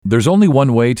There's only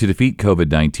one way to defeat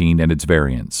COVID-19 and its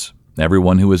variants.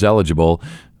 Everyone who is eligible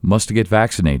must get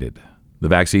vaccinated. The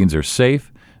vaccines are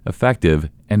safe, effective,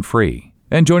 and free.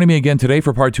 And joining me again today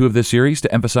for part 2 of this series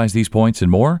to emphasize these points and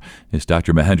more is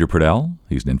Dr. Mahendra Pradel.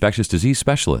 He's an infectious disease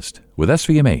specialist with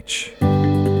SVMH.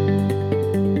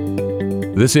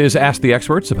 This is Ask the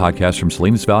Experts, a podcast from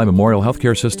Salinas Valley Memorial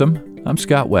Healthcare System. I'm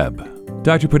Scott Webb.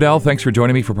 Dr. Pradel, thanks for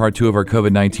joining me for part 2 of our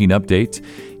COVID-19 update.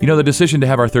 You know, the decision to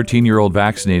have our 13-year-old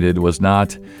vaccinated was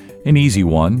not an easy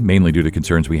one, mainly due to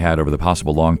concerns we had over the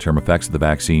possible long-term effects of the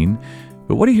vaccine.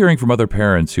 But what are you hearing from other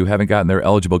parents who haven't gotten their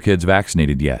eligible kids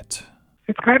vaccinated yet?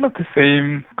 It's kind of the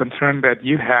same concern that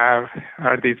you have.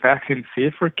 Are these vaccines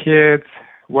safe for kids?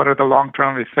 What are the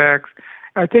long-term effects?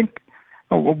 I think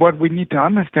what we need to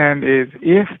understand is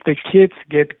if the kids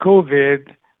get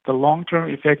COVID, the long-term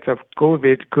effects of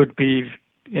COVID could be,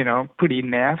 pretty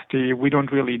nasty. We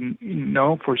don't really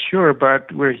know for sure,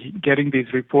 but we're getting these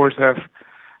reports of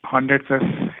hundreds of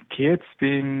kids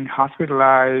being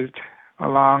hospitalized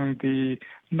along the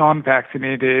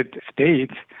non-vaccinated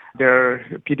states. Their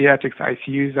pediatrics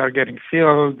ICUs are getting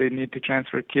filled. They need to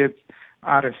transfer kids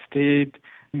out of state.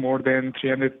 More than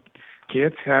 300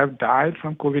 kids have died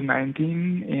from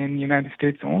COVID-19 in the United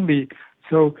States only.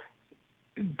 So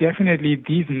definitely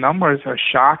these numbers are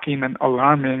shocking and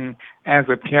alarming as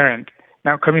a parent.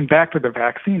 Now, coming back to the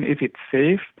vaccine, if it's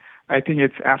safe, I think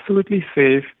it's absolutely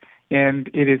safe, and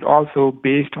it is also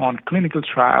based on clinical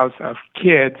trials of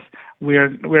kids.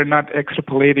 We're not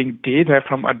extrapolating data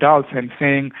from adults and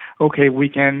saying, okay, we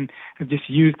can just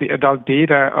use the adult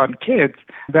data on kids.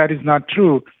 That is not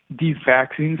true. These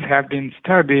vaccines have been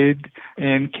studied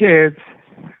in kids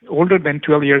older than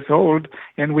 12 years old,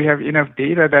 and we have enough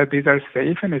data that these are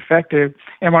safe and effective.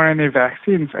 mRNA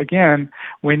vaccines, again,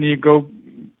 when you go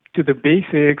to the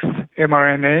basics,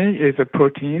 mRNA is a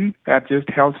protein that just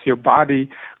helps your body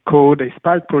code a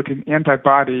spike protein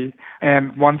antibody,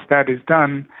 and once that is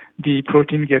done, the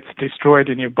protein gets destroyed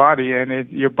in your body, and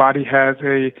your body has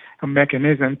a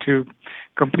mechanism to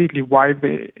completely wipe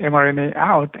the mRNA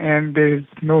out, and there's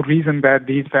no reason that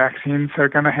these vaccines are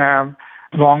going to have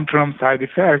long-term side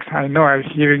effects. I know I'm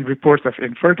hearing reports of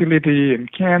infertility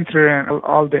and cancer and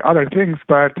all the other things,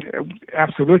 but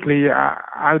absolutely,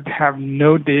 I have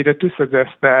no data to suggest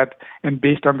that, and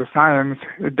based on the science,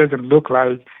 it doesn't look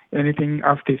like anything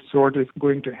of this sort is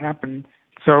going to happen.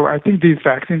 So I think these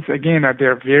vaccines, again,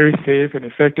 they're very safe and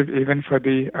effective even for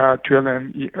the 12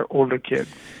 and older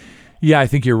kids. Yeah, I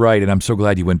think you're right, and I'm so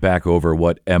glad you went back over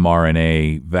what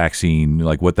mRNA vaccine,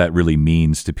 like what that really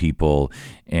means to people.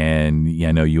 And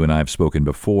I know you and I have spoken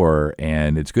before,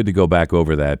 and it's good to go back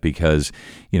over that because,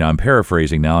 I'm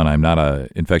paraphrasing now, and I'm not an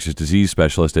infectious disease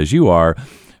specialist as you are,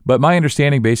 but my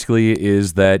understanding basically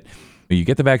is that you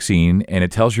get the vaccine, and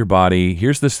it tells your body,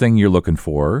 here's this thing you're looking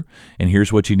for, and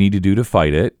here's what you need to do to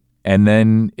fight it, and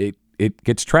then it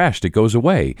gets trashed. It goes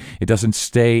away. It doesn't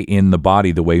stay in the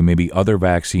body the way maybe other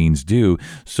vaccines do.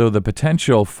 So the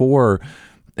potential for,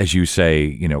 as you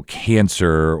say,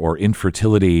 cancer or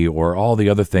infertility or all the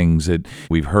other things that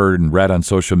we've heard and read on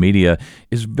social media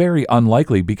is very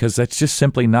unlikely because that's just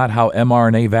simply not how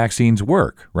mRNA vaccines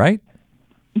work, right?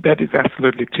 That is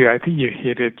absolutely true. I think you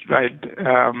hit it right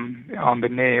on the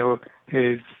nail.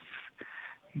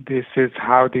 This is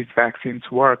how these vaccines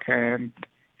work. And,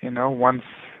 once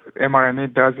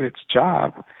mRNA does its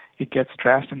job, it gets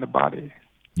trashed in the body.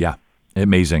 Yeah,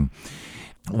 amazing.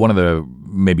 One of the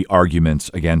maybe arguments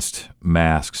against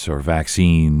masks or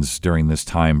vaccines during this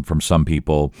time from some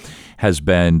people has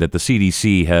been that the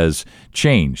CDC has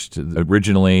changed.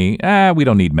 Originally, we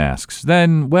don't need masks.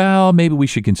 Then, well, maybe we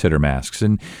should consider masks.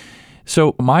 And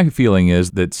so my feeling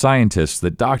is that scientists,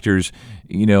 that doctors,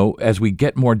 as we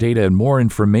get more data and more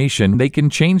information, they can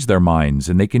change their minds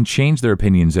and they can change their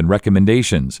opinions and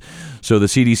recommendations. So the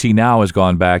CDC now has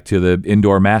gone back to the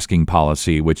indoor masking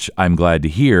policy, which I'm glad to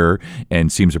hear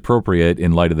and seems appropriate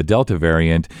in light of the Delta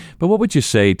variant. But what would you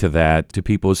say to that, to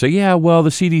people who say, yeah, well, the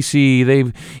CDC,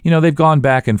 they've gone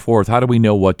back and forth. How do we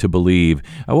know what to believe?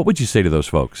 What would you say to those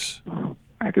folks?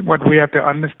 I think what we have to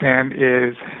understand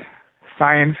is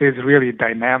science is really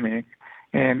dynamic.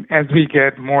 And as we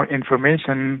get more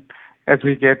information, as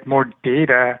we get more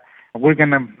data, we're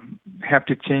going to have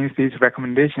to change these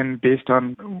recommendations based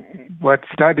on what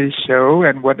studies show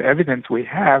and what evidence we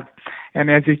have.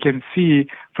 And as you can see,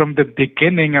 from the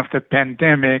beginning of the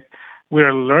pandemic,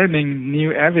 we're learning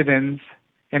new evidence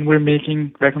and we're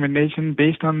making recommendations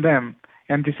based on them.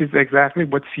 And this is exactly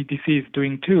what CDC is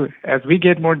doing too. As we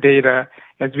get more data,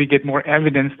 as we get more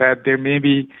evidence that there may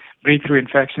be breakthrough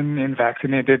infection in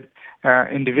vaccinated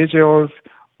individuals,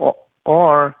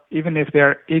 or even if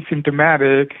they're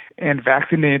asymptomatic and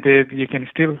vaccinated, you can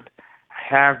still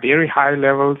have very high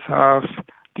levels of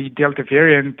the Delta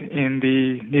variant in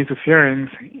the nasopharynx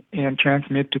and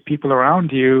transmit to people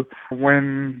around you.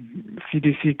 When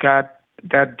CDC got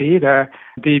that data,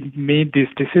 they made this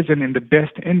decision in the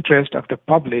best interest of the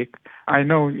public. I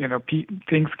know,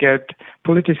 things get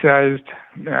politicized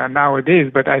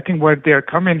nowadays, but I think where they're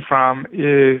coming from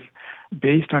is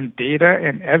based on data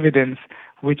and evidence,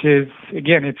 which is,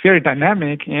 again, it's very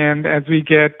dynamic. And as we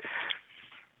get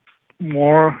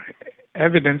more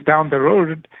evidence down the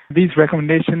road, these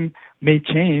recommendations may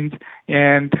change.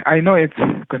 And I know it's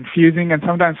confusing and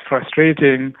sometimes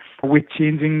frustrating with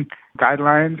changing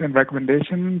guidelines and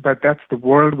recommendations, but that's the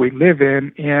world we live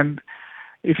in. And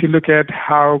if you look at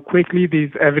how quickly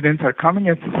these evidence are coming,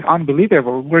 it's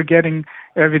unbelievable. We're getting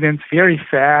evidence very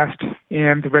fast,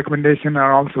 and the recommendations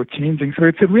are also changing. So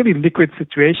it's a really liquid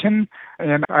situation,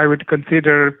 and I would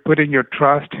consider putting your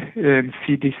trust in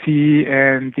CDC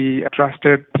and the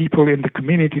trusted people in the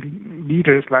community,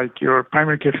 leaders like your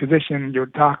primary care physician, your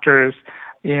doctors,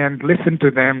 and listen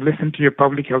to them, listen to your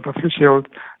public health officials,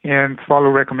 and follow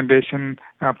recommendations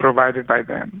provided by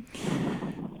them.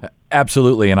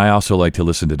 Absolutely. And I also like to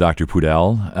listen to Dr.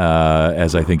 Pudel,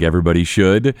 as I think everybody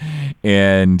should.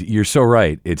 And you're so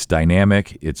right. It's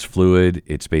dynamic, it's fluid,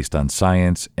 it's based on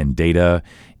science and data,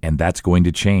 and that's going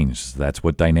to change. That's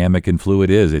what dynamic and fluid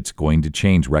is. It's going to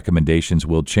change. Recommendations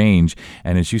will change.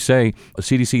 And as you say,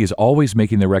 CDC is always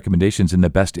making their recommendations in the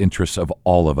best interests of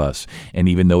all of us. And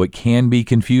even though it can be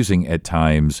confusing at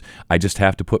times, I just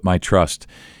have to put my trust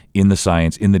in the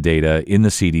science, in the data, in the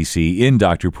CDC, in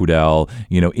Dr. Pudel,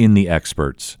 in the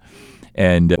experts.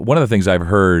 And one of the things I've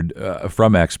heard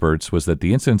from experts was that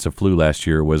the incidence of flu last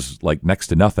year was like next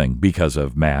to nothing because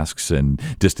of masks and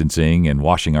distancing and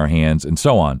washing our hands and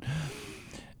so on.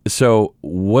 So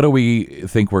what do we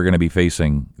think we're going to be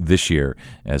facing this year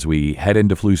as we head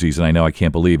into flu season? I know I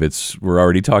can't believe we're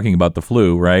already talking about the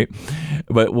flu, right?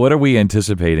 But what are we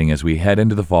anticipating as we head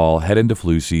into the fall, head into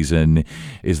flu season?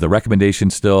 Is the recommendation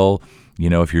still,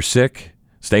 if you're sick,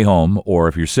 stay home, or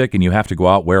if you're sick and you have to go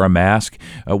out, wear a mask?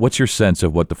 What's your sense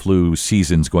of what the flu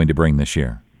season's going to bring this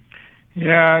year?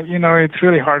 Yeah, it's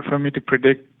really hard for me to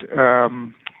predict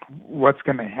what's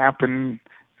going to happen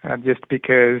just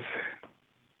because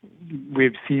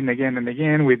we've seen again and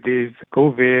again with this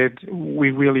COVID,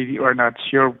 we really are not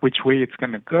sure which way it's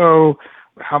going to go,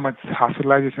 how much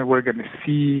hospitalization we're going to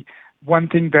see. One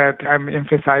thing that I'm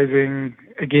emphasizing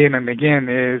again and again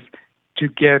is to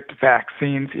get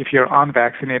vaccines if you're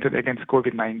unvaccinated against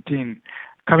COVID-19.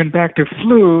 Coming back to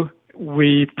flu,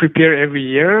 we prepare every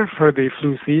year for the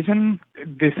flu season.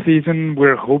 This season,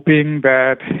 we're hoping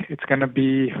that it's going to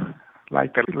be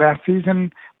like the last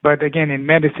season. But again, in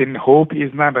medicine, hope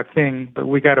is not a thing, but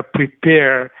we got to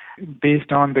prepare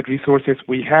based on the resources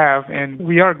we have. And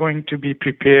we are going to be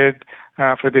prepared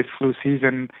for this flu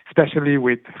season, especially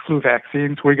with flu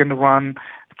vaccines. We're going to run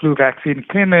flu vaccine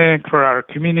clinic for our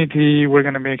community. We're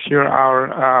going to make sure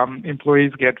our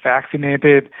employees get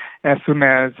vaccinated as soon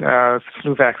as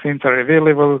flu vaccines are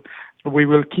available. We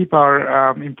will keep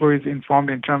our employees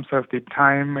informed in terms of the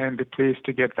time and the place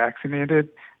to get vaccinated.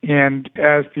 And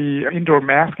as the indoor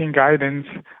masking guidance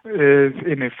is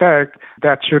in effect,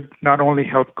 that should not only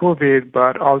help COVID,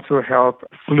 but also help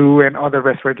flu and other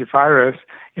respiratory virus.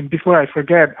 And before I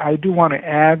forget, I do want to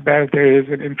add that there is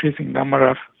an increasing number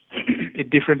of a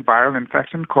different viral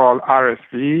infection called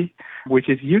RSV, which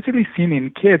is usually seen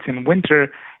in kids in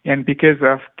winter. And because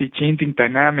of the changing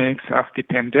dynamics of the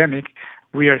pandemic,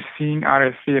 we are seeing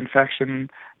RSV infection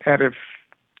at a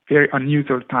very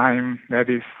unusual time, that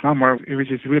is summer, which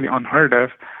is really unheard of.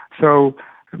 So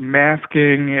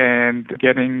masking and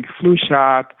getting flu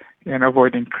shot and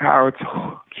avoiding crowds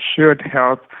should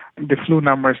help the flu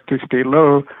numbers to stay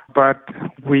low, but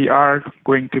we are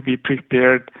going to be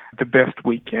prepared the best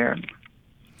we can.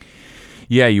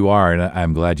 Yeah, you are, and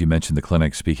I'm glad you mentioned the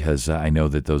clinics because I know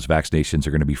that those vaccinations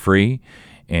are going to be free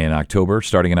in October,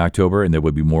 starting in October, and there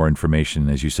will be more information,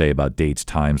 as you say, about dates,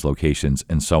 times, locations,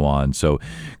 and so on. So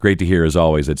great to hear, as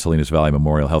always, that Salinas Valley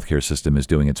Memorial Healthcare System is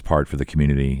doing its part for the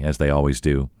community, as they always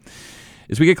do.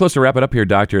 As we get close to wrap it up here,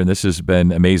 Doctor, and this has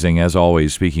been amazing, as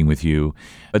always, speaking with you,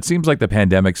 it seems like the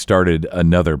pandemic started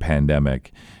another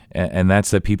pandemic, and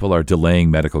that's that people are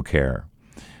delaying medical care.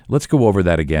 Let's go over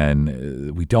that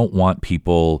again. We don't want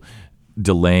people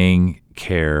delaying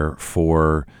care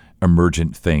for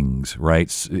emergent things,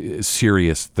 right?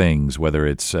 Serious things, whether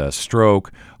it's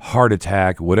stroke, heart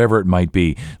attack, whatever it might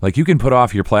be. Like, you can put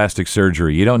off your plastic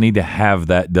surgery. You don't need to have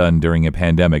that done during a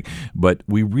pandemic. But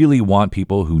we really want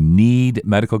people who need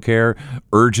medical care,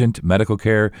 urgent medical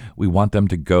care, we want them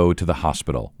to go to the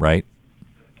hospital, right?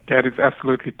 That is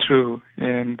absolutely true.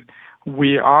 And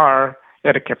we are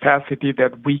at a capacity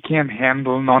that we can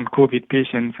handle non-COVID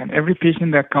patients. And every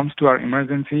patient that comes to our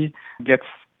emergency gets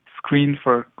screened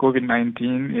for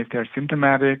COVID-19 if they're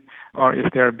symptomatic or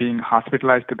if they're being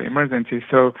hospitalized to the emergency.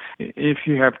 So if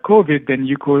you have COVID, then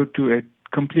you go to a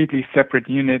completely separate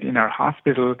unit in our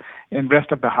hospital, and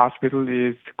rest of the hospital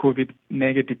is COVID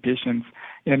negative patients.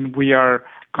 And we are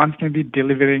constantly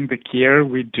delivering the care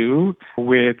we do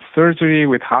with surgery,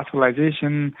 with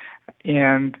hospitalization,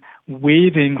 and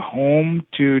waiting home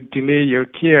to delay your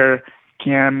care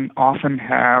can often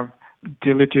have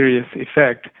deleterious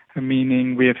effect,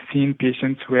 meaning we have seen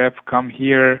patients who have come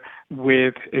here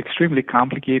with extremely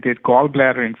complicated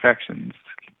gallbladder infections,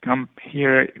 come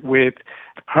here with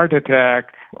heart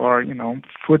attack or,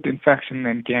 foot infection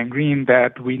and gangrene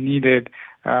that we needed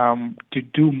to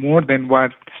do more than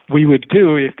what we would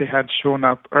do if they had shown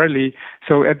up early.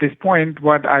 So at this point,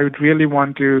 what I would really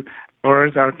want to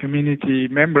urge our community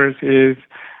members is,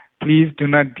 please do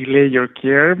not delay your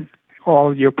care.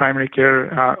 All your primary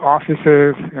care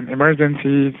offices and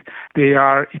emergencies, they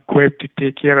are equipped to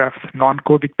take care of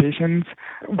non-COVID patients.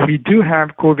 We do have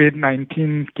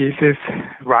COVID-19 cases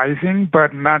rising,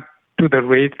 but not to the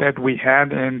rate that we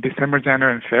had in December,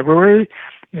 January, and February.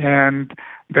 And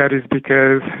that is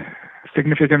because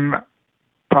significant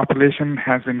population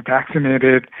has been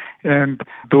vaccinated, and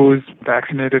those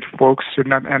vaccinated folks should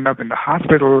not end up in the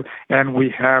hospital, and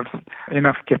we have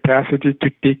enough capacity to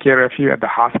take care of you at the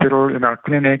hospital, in our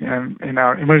clinic, and in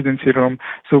our emergency room.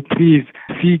 So please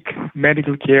seek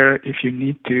medical care if you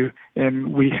need to,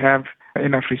 and we have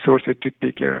enough resources to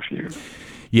take care of you.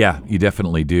 Yeah, you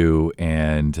definitely do.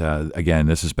 And again,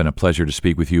 this has been a pleasure to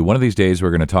speak with you. One of these days, we're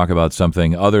going to talk about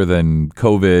something other than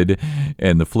COVID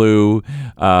and the flu,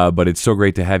 but it's so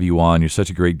great to have you on. You're such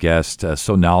a great guest,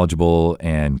 so knowledgeable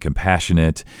and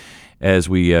compassionate. As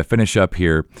we finish up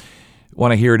here, I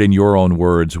want to hear it in your own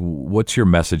words. What's your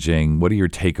messaging? What are your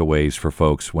takeaways for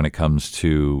folks when it comes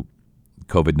to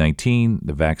COVID-19,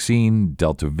 the vaccine,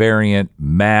 Delta variant,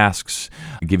 masks?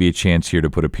 I'll give you a chance here to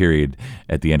put a period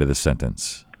at the end of the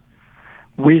sentence.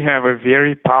 We have a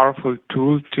very powerful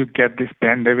tool to get this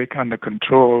pandemic under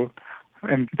control,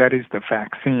 and that is the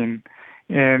vaccine.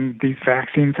 And these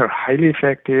vaccines are highly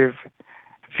effective,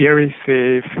 very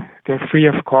safe, they're free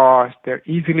of cost, they're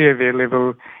easily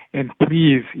available. And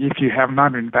please, if you have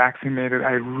not been vaccinated,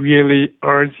 I really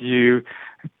urge you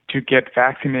to get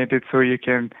vaccinated so you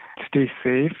can stay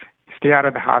safe, stay out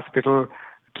of the hospital,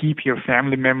 keep your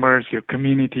family members, your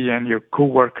community, and your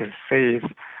coworkers safe.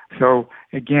 So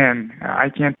again, I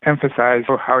can't emphasize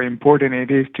how important it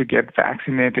is to get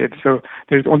vaccinated. So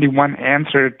there's only one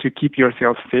answer to keep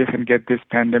yourself safe and get this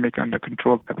pandemic under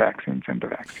control: the vaccines and the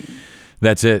vaccine.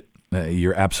 That's it.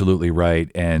 You're absolutely right.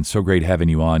 And so great having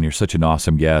you on. You're such an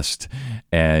awesome guest,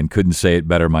 and couldn't say it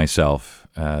better myself.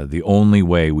 The only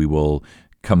way we will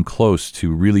come close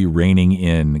to really reining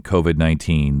in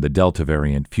COVID-19, the Delta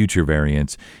variant, future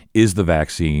variants, is the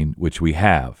vaccine, which we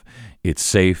have. It's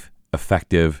safe,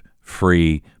 effective,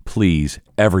 free. Please,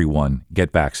 everyone,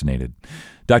 get vaccinated.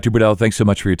 Dr. Burdell, thanks so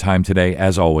much for your time today,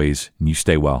 as always, and you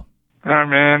stay well. All right,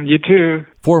 man. You too.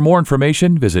 For more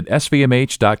information, visit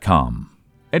svmh.com.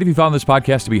 And if you found this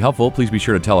podcast to be helpful, please be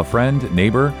sure to tell a friend,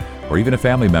 neighbor, or even a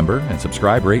family member, and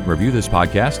subscribe, rate, and review this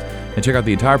podcast, and check out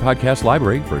the entire podcast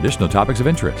library for additional topics of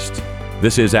interest.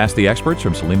 This is Ask the Experts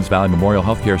from Salinas Valley Memorial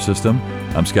Healthcare System.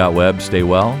 I'm Scott Webb. Stay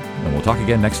well, and we'll talk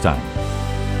again next time.